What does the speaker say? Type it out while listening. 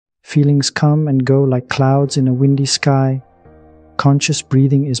Feelings come and go like clouds in a windy sky. Conscious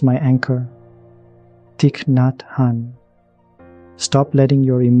breathing is my anchor. Thich Nhat Hanh. Stop letting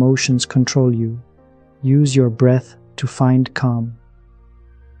your emotions control you. Use your breath to find calm.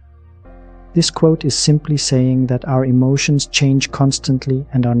 This quote is simply saying that our emotions change constantly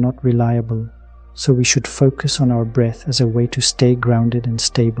and are not reliable, so we should focus on our breath as a way to stay grounded and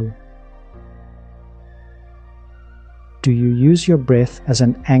stable. Do you use your breath as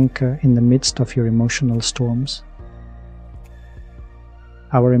an anchor in the midst of your emotional storms?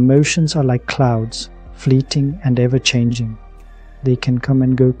 Our emotions are like clouds, fleeting and ever-changing. They can come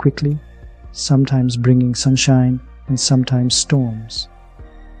and go quickly, sometimes bringing sunshine and sometimes storms.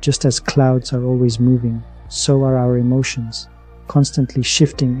 Just as clouds are always moving, so are our emotions, constantly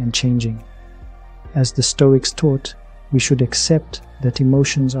shifting and changing. As the Stoics taught, we should accept that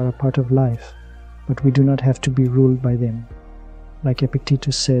emotions are a part of life, but we do not have to be ruled by them. Like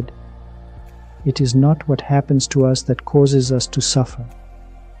Epictetus said, "It is not what happens to us that causes us to suffer,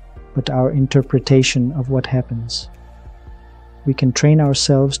 but our interpretation of what happens." We can train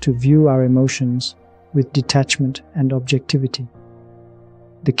ourselves to view our emotions with detachment and objectivity.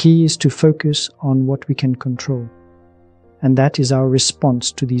 The key is to focus on what we can control, and that is our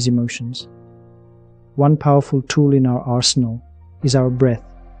response to these emotions. One powerful tool in our arsenal is our breath.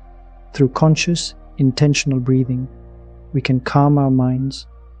 Through conscious, intentional breathing, we can calm our minds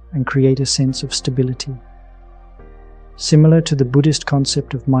and create a sense of stability. Similar to the Buddhist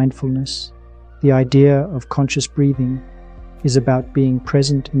concept of mindfulness, the idea of conscious breathing is about being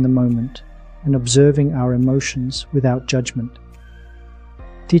present in the moment and observing our emotions without judgment.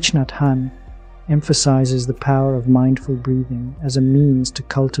 Thich Nhat Hanh emphasizes the power of mindful breathing as a means to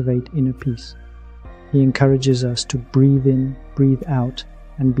cultivate inner peace. He encourages us to breathe in, breathe out,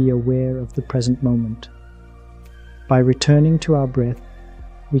 and be aware of the present moment. By returning to our breath,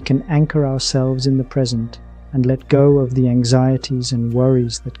 we can anchor ourselves in the present and let go of the anxieties and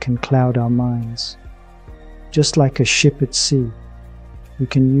worries that can cloud our minds. Just like a ship at sea, we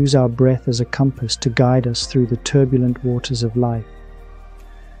can use our breath as a compass to guide us through the turbulent waters of life.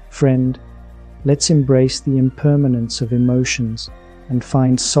 Friend, let's embrace the impermanence of emotions and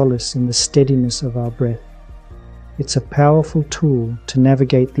find solace in the steadiness of our breath. It's a powerful tool to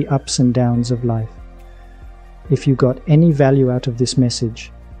navigate the ups and downs of life. If you got any value out of this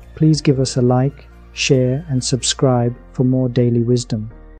message, please give us a like, share, and subscribe for more daily wisdom.